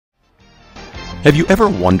Have you ever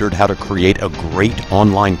wondered how to create a great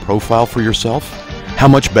online profile for yourself? How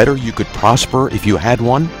much better you could prosper if you had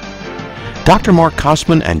one? Dr. Marc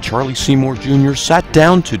Kossmann and Charlie Seymour Jr. sat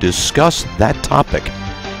down to discuss that topic.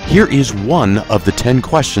 Here is one of the 10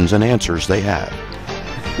 questions and answers they have.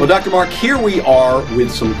 Well, Dr. Marc, here we are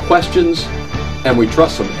with some questions, and we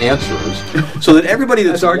trust some answers, so that everybody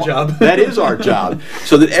that's our job. That is our job.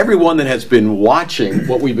 So that everyone that has been watching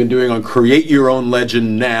what we've been doing on Create Your Own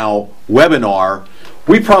Legend Now webinar,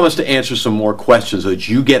 we promise to answer some more questions so that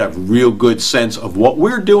you get a real good sense of what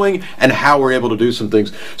we're doing and how we're able to do some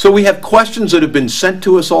things. So we have questions that have been sent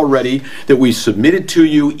to us already that we submitted to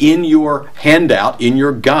you in your handout, in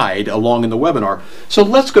your guide along in the webinar. So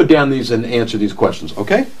let's go down these and answer these questions,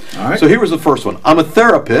 okay? All right. So here was the first one. I'm a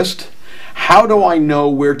therapist. How do I know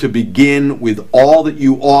where to begin with all that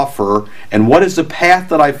you offer, and what is the path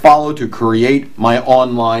that I follow to create my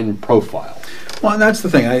online profile? Well, and that's the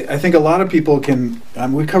thing. I think a lot of people can,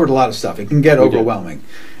 we covered a lot of stuff. It can get overwhelming.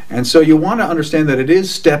 And so you want to understand that it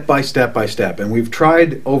is step by step by step. And we've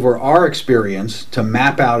tried over our experience to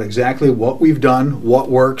map out exactly what we've done, what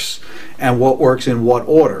works, and what works in what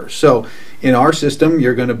order. So in our system,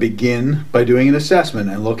 you're going to begin by doing an assessment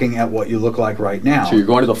and looking at what you look like right now. So you're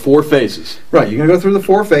going to the 4 phases. Right, you're going to go through the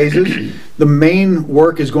 4 phases. The main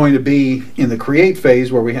work is going to be in the create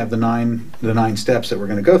phase, where we have the nine steps that we're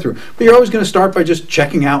going to go through. But you're always going to start by just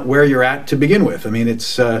checking out where you're at to begin with. I mean,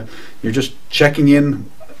 it's you're just checking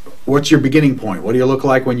in. What's your beginning point? What do you look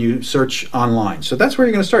like when you search online? So that's where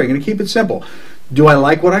you're going to start. You're going to keep it simple. Do I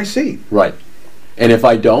like what I see? Right. And if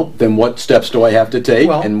I don't, then what steps do I have to take,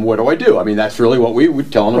 and what do I do? I mean, that's really what we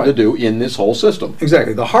would tell them to do in this whole system.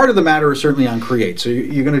 Exactly. The heart of the matter is certainly on create. So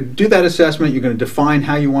you're going to do that assessment. You're going to define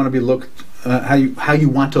how you want to be looked, how you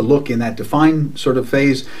want to look in that define sort of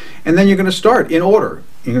phase, and then you're going to start in order.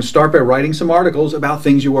 You're going to start by writing some articles about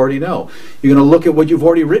things you already know. You're going to look at what you've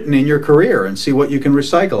already written in your career and see what you can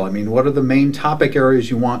recycle. I mean, what are the main topic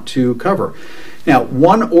areas you want to cover? Now,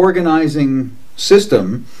 one organizing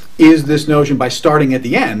system is this notion by starting at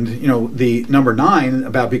the end, you know, the number 9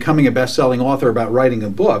 about becoming a best-selling author, about writing a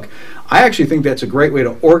book. I actually think that's a great way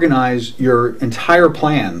to organize your entire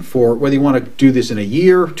plan for whether you want to do this in a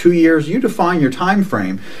year, 2 years. You define your time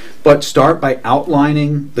frame, but start by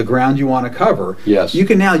outlining the ground you want to cover. Yes. You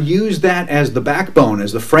can now use that as the backbone,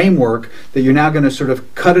 as the framework that you're now going to sort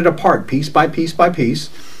of cut it apart piece by piece by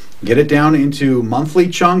piece. Get it down into monthly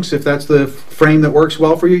chunks if that's the frame that works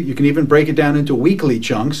well for you. You can even break it down into weekly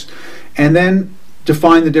chunks, and then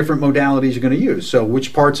define the different modalities you're going to use. So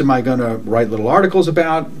which parts am I going to write little articles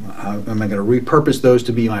about? Am I going to repurpose those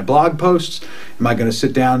to be my blog posts? Am I going to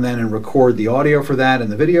sit down then and record the audio for that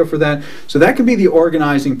and the video for that? So that can be the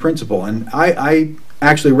organizing principle. And I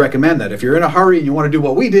actually recommend that. If you're in a hurry and you want to do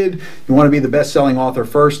what we did, you want to be the best-selling author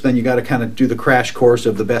first, then you got to kind of do the crash course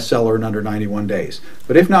of the bestseller in under 91 days.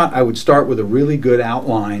 But if not, I would start with a really good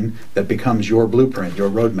outline that becomes your blueprint, your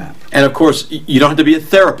roadmap. And of course, you don't have to be a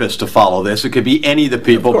therapist to follow this. It could be any of the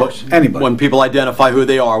people. Of course, anybody. When people identify who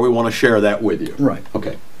they are, we want to share that with you. Right.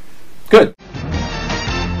 Okay.